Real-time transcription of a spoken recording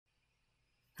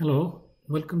Hello,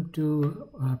 welcome to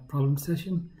a problem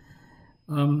session.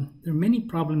 There are many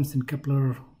problems in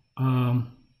Kepler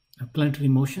planetary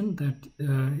motion that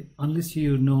unless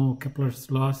you know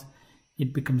Kepler's laws,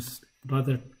 it becomes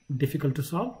rather difficult to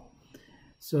solve.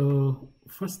 So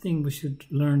first thing we should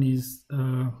learn is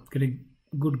get a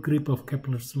good grip of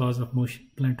Kepler's laws of motion,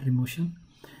 planetary motion.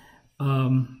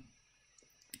 And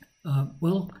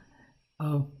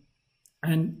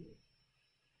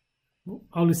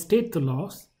I'll state the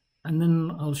laws, and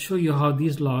then I'll show you how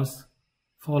these laws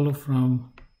follow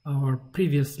from our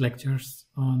previous lectures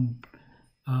on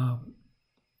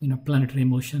planetary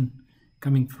motion,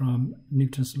 coming from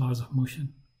Newton's laws of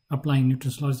motion, applying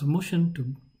Newton's laws of motion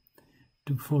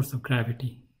to force of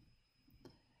gravity.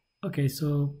 Okay,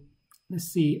 so let's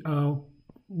see.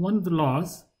 One of the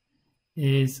laws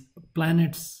is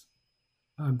planets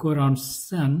go around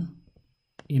sun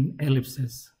in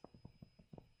ellipses.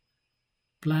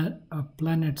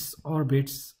 Planets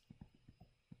orbits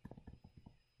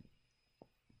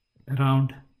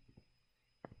around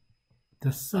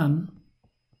the sun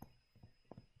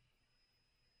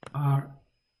are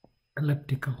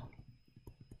elliptical.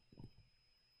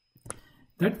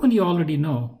 That one you already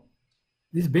know.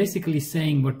 This is basically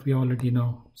saying what we already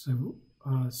know. So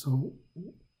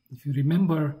if you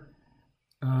remember,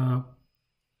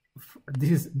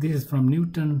 this is from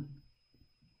Newton.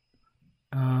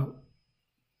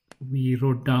 We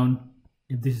wrote down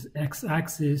if this is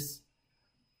x-axis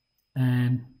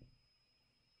and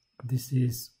this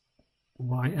is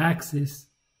y-axis,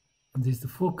 and this is the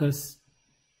focus,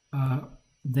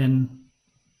 then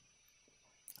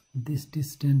this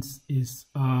distance is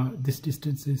r,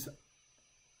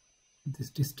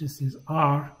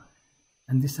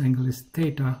 and this angle is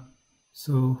theta.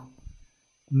 So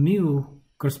mu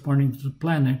corresponding to the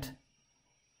planet,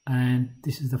 and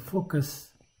this is the focus,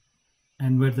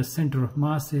 and where the center of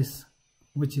mass is,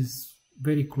 which is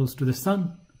very close to the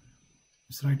sun.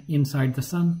 It's right inside the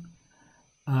sun.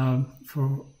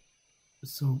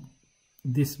 So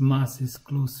this mass is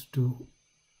close to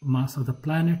mass of the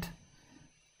planet,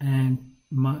 and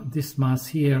this mass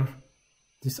here,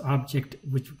 this object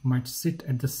which might sit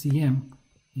at the CM,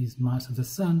 is mass of the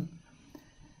sun.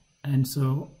 And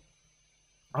so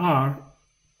R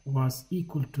was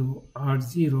equal to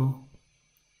R0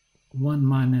 1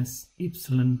 minus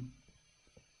epsilon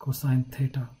cosine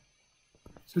theta.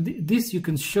 So this you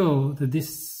can show that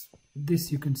this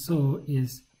you can show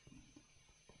is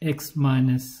x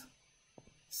minus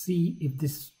c if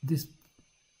this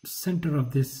center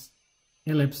of this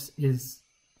ellipse is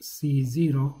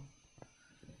c0,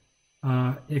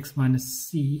 x minus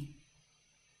c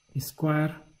is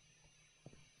square,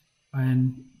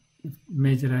 and if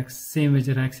same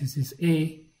major axis is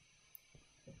a,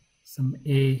 some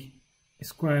a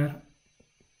square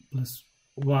plus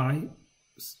y,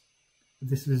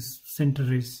 this is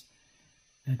center is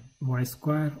at y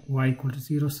square, y equal to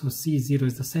 0, so c0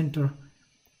 is the center,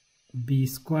 b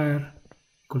square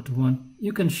equal to 1.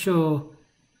 You can show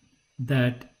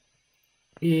that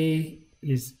a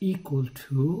is equal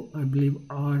to, I believe,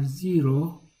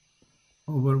 r0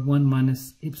 over 1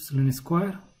 minus epsilon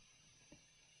square,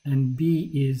 and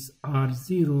b is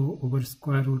r0 over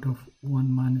square root of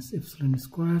 1 minus epsilon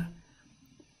square,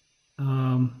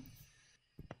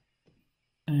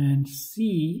 and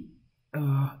c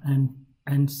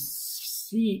and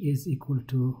c is equal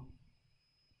to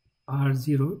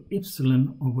r0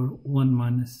 epsilon over 1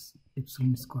 minus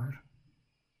epsilon square.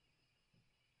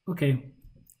 Okay,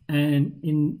 and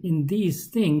in these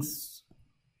things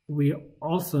we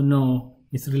also know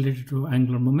it's related to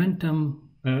angular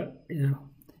momentum.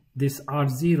 This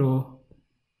r0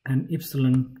 and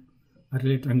epsilon are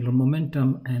related to angular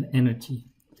momentum and energy.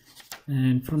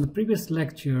 And from the previous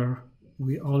lecture,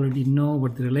 we already know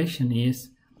what the relation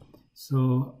is.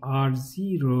 So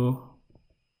r0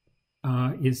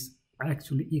 is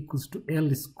actually equals to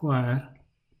L square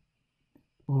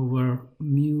over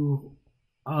mu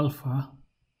alpha.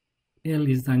 L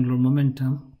is the angular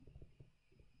momentum.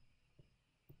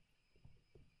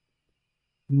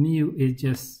 Mu is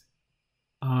just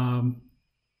m1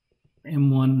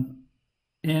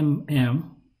 mm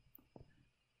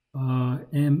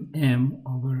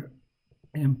over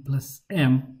m plus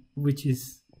m, which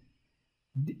is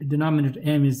denominator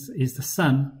m is the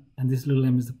sun, and this little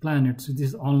m is the planet. So this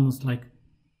is almost like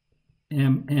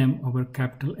mm over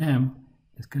capital M.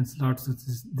 It cancels out. So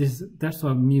that's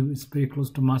why mu is very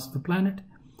close to mass of the planet,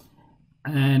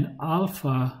 and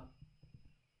alpha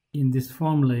in this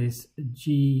formula is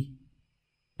g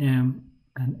m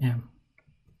and m.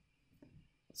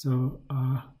 So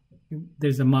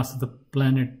there's a mass of the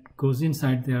planet goes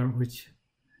inside there, which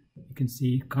You can see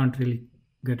you can't really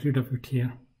get rid of it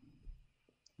here.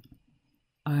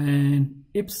 And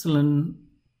epsilon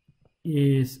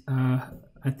is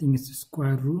I think it's the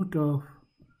square root of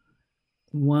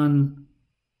 1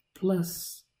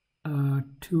 plus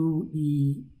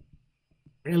 2e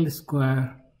L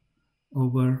square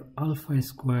over alpha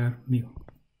square mu,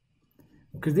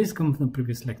 because this comes from the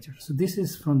previous lecture. So this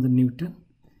is from the Newton.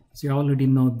 So you already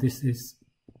know this is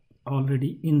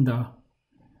already in the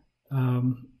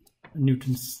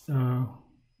Newton's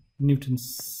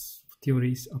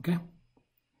theories. Okay.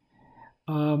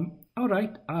 All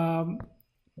right.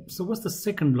 So what's the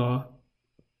second law?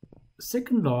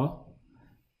 Second law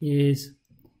is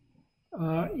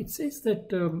it says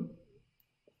that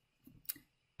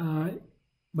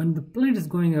when the planet is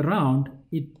going around,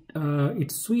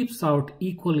 it sweeps out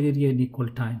equal area in equal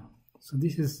time. So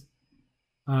this is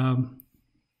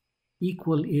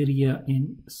equal area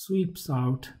in sweeps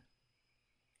out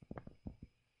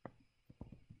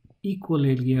equal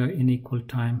area in equal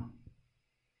time.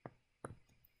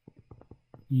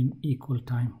 In equal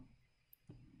time.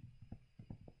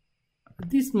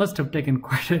 This must have taken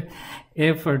quite an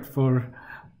effort for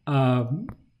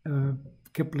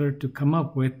Kepler to come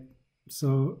up with.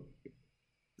 So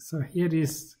here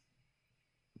is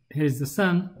the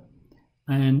sun,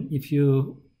 and if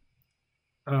you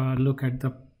look at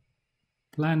the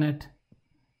planet,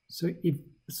 so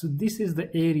this is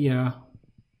the area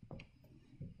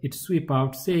it sweep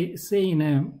out. Say in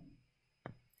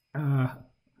a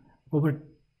over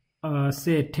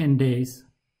say 10 days,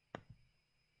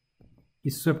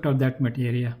 it swept out that much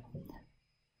area.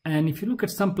 And if you look at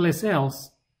someplace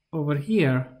else over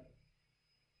here,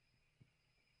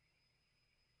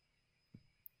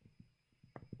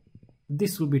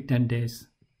 this will be 10 days.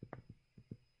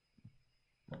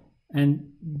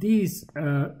 And these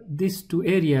two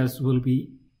areas will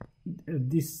be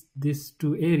these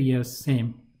two areas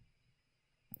same.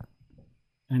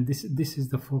 And this is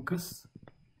the focus.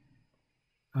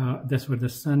 That's where the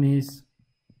sun is,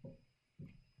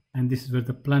 and this is where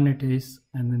the planet is,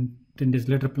 and then 10 days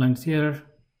later planet is here,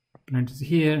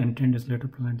 and 10 days later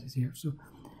planet is here.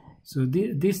 So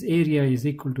this area is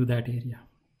equal to that area.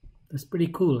 That's pretty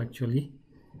cool, actually.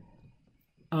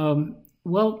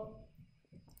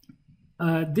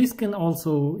 This can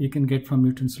also, you can get from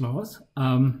Newton's laws,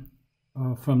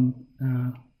 from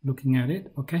looking at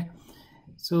it. Okay,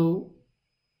 so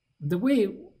the way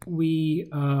we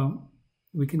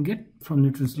can get from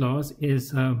Newton's laws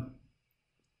is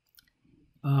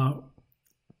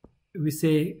we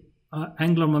say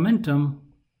angular momentum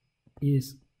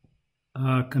is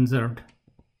conserved.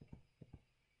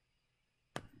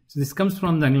 So this comes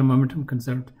from the angular momentum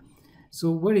conserved.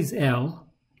 So what is L?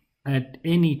 At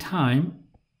any time,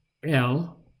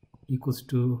 L equals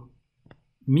to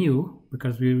mu,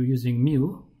 because we were using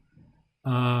mu,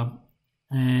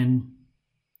 and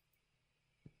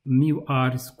mu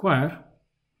r square.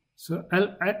 So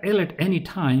L at any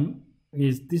time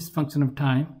is this function of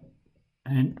time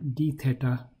and d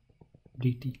theta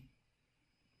dt.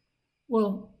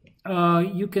 Well,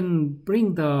 you can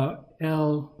bring the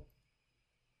L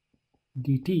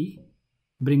dt,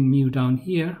 bring mu down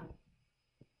here,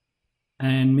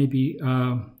 and maybe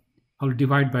I'll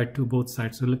divide by 2 both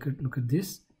sides. So look at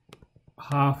this,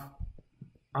 half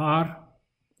r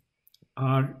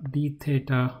d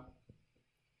theta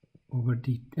over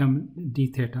d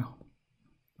theta,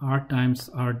 r times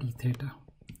r d theta.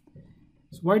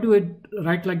 So why do I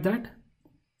write like that?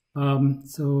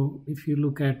 So if you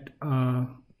look at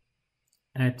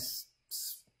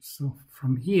so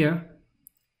from here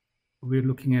we're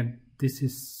looking at this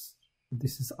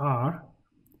is r,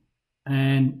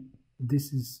 and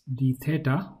this is d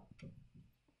theta.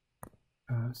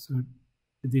 So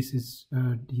this is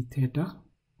d theta.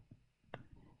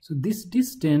 So this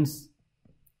distance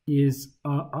is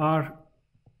r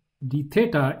d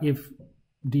theta if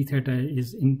d theta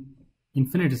is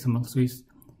infinitesimal, so it's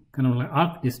kind of like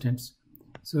arc distance.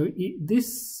 So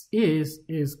this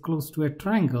is close to a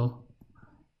triangle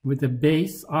with a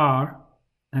base r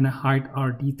and a height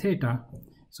r d theta.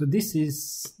 So this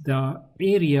is the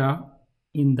area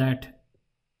in that,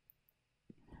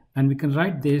 and we can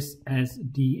write this as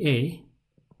dA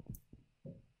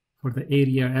for the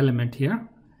area element here.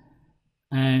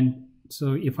 And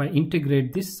so if I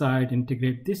integrate this side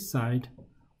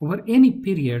over any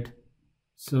period,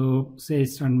 so say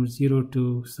it's from 0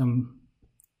 to some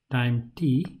time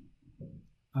t,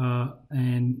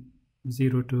 and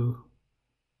 0 to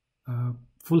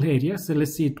full area. So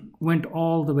let's see, it went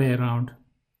all the way around.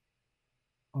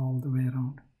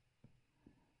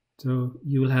 So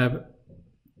you will have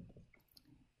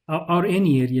or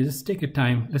any area. Just take a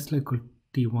time. Let's look at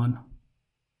T1.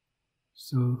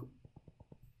 So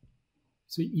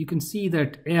you can see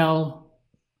that L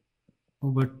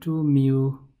over 2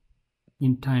 mu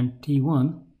in time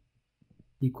T1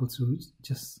 equals to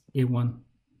just A1.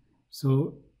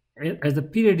 So as the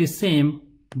period is same,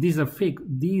 these are fixed,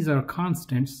 these are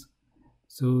constants.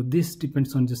 So this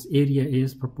depends on just area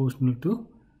is proportional to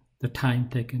the time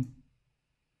taken.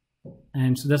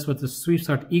 And so that's what the sweep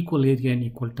sort equal area and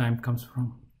equal time comes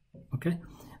from. Okay,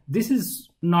 this is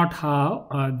not how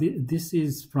this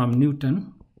is from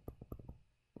Newton,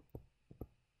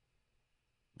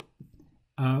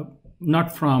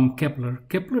 not from Kepler.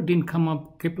 Kepler didn't come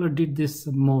up. Kepler did this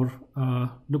more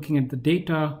looking at the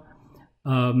data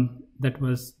that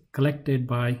was collected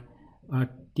by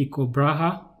Tycho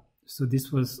Brahe. So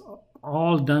this was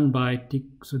all done by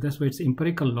so that's why it's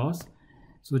empirical laws.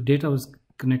 So data was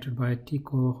connected by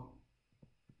Tycho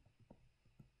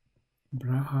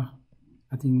Brahe,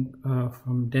 I think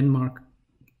from Denmark.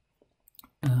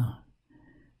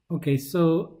 Okay,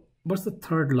 so what's the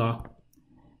third law?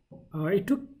 It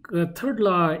took third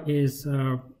law is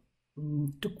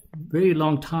took very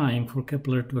long time for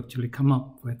Kepler to actually come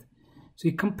up with. So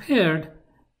he compared,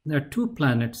 there are two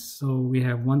planets. So we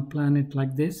have one planet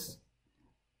like this,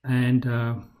 and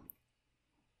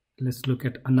let's look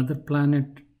at another planet.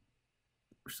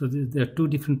 So there are two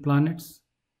different planets.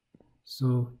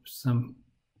 So some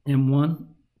M1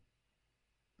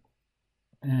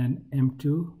 and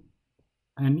M2,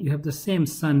 and you have the same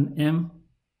sun M.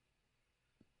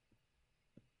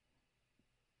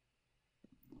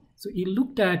 So he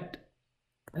looked at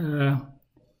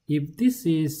if this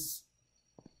is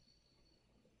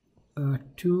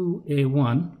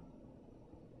 2A1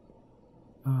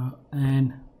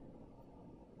 and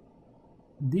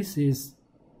this is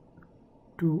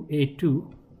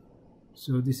 2A2,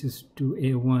 so this is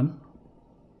 2A1,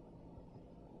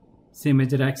 same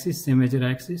major axis, same major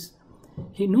axis.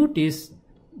 He noticed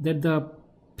that the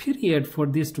period for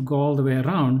this to go all the way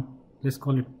around, let's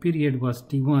call it period, was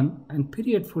T1, and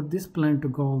period for this planet to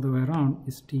go all the way around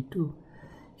is T2.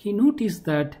 He noticed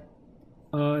that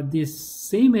this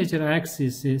same major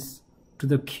axis is to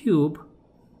the cube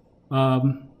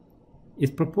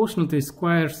is proportional to the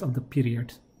squares of the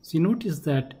period. So you notice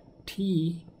that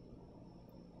T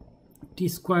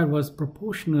square was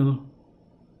proportional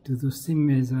to the same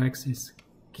major axis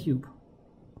cube.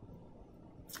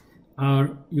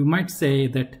 Or you might say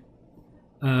that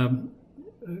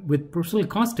with proportional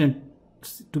constant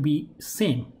to be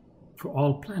same for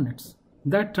all planets.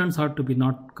 That turns out to be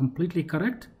not completely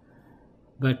correct,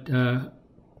 but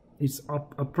it's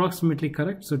approximately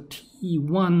correct. So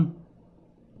T1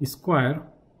 square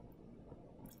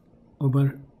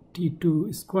over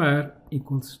T2 square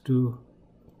equals to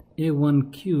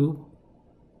A1 cube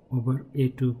over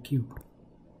A2 cube.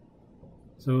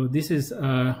 So this is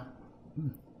our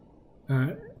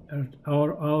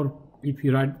if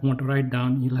you want to write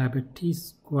down, you'll have a T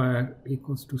square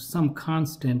equals to some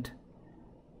constant.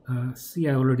 C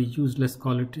I already used, let's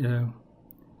call it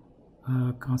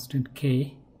constant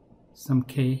K, some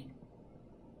K,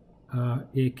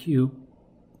 A cube,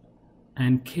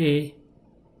 and K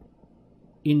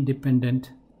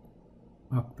independent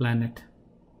of planet.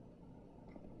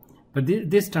 But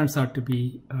this turns out to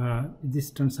be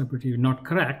not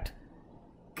correct.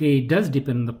 K does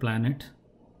depend on the planet.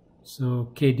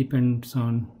 So K depends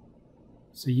on,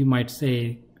 so you might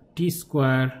say T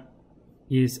square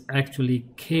is actually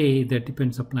K that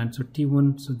depends on planet. So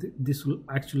T1, so this will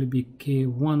actually be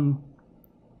K1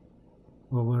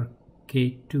 over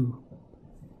K2.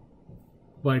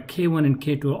 But K1 and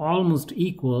K2 are almost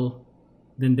equal,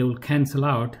 then they will cancel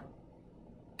out.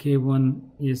 K1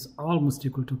 is almost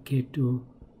equal to K2.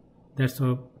 That's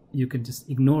how you can just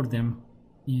ignore them.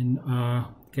 In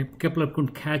Kepler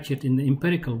couldn't catch it in the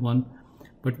empirical one,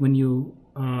 but when you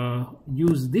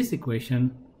use this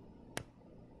equation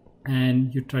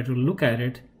and you try to look at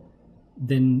it,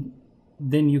 then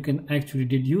you can actually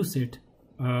deduce it.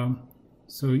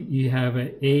 So you have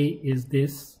A is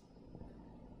this,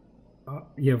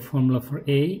 you have formula for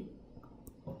A,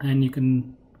 and you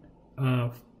can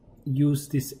use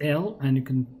this L, and you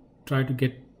can try to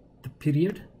get the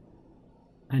period,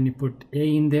 and you put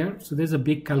A in there. So there's a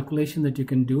big calculation that you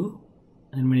can do,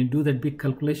 and when you do that big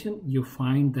calculation, you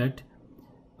find that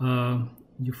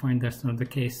that's not the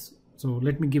case. So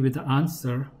let me give you the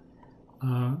answer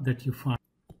that you find.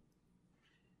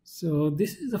 So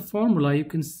this is a formula. You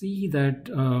can see that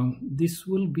this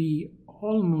will be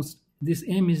almost, this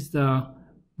M is the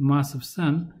mass of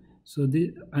Sun, so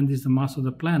this, and this is the mass of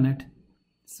the planet.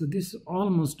 So this is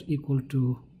almost equal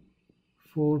to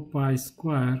 4 pi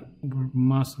square over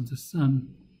mass of the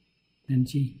sun, then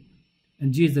g.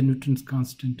 And g is the Newton's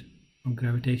constant of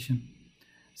gravitation.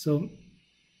 So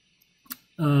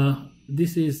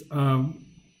this is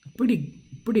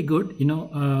pretty good. You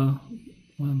know,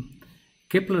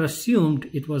 Kepler assumed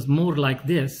it was more like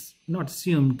this. Not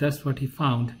assumed, that's what he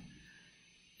found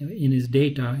in his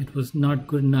data. It was not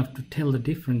good enough to tell the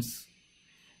difference,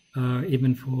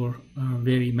 even for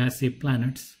very massive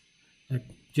planets like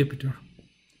Jupiter.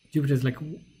 Jupiter is like,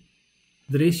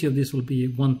 the ratio of this will be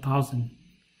 1000,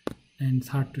 and it's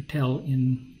hard to tell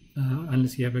in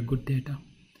unless you have a good data.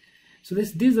 So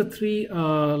these are three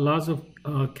laws of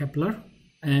Kepler,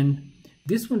 and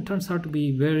this one turns out to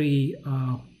be very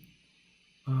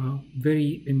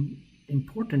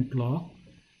important law.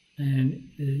 And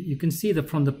you can see that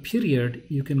from the period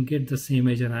you can get the same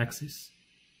major axis.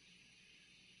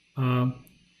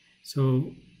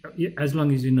 So as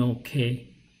long as you know k,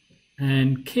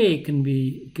 and k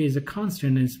is a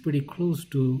constant, and it's pretty close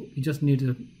to, you just need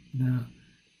the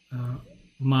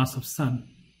mass of sun.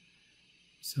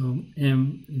 So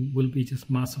m will be just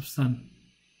mass of sun.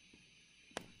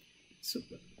 So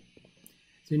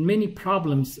in many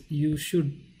problems you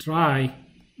should try,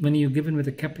 when you're given with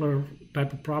a Kepler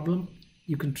type of problem,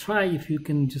 you can try if you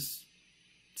can just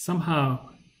somehow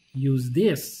use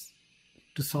this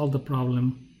to solve the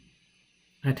problem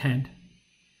at hand.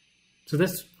 So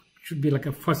this should be like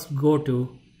a first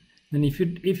go-to. Then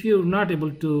if you're not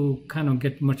able to kind of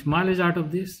get much mileage out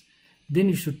of this, then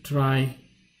you should try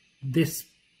this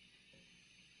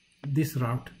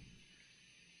route.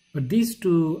 But these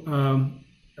two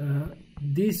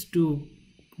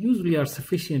usually are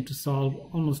sufficient to solve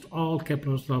almost all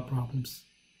Kepler's law problems.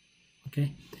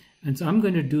 Okay, and so I'm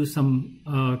going to do some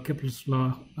Kepler's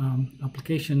law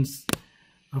applications.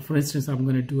 For instance, I'm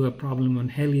going to do a problem on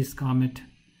Halley's comet.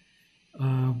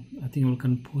 I think I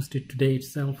can post it today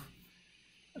itself.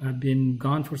 I've been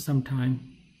gone for some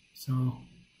time, so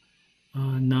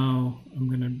now I'm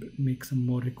going to make some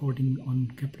more recording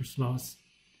on Kepler's laws.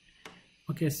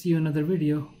 Okay, see you in another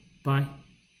video. Bye.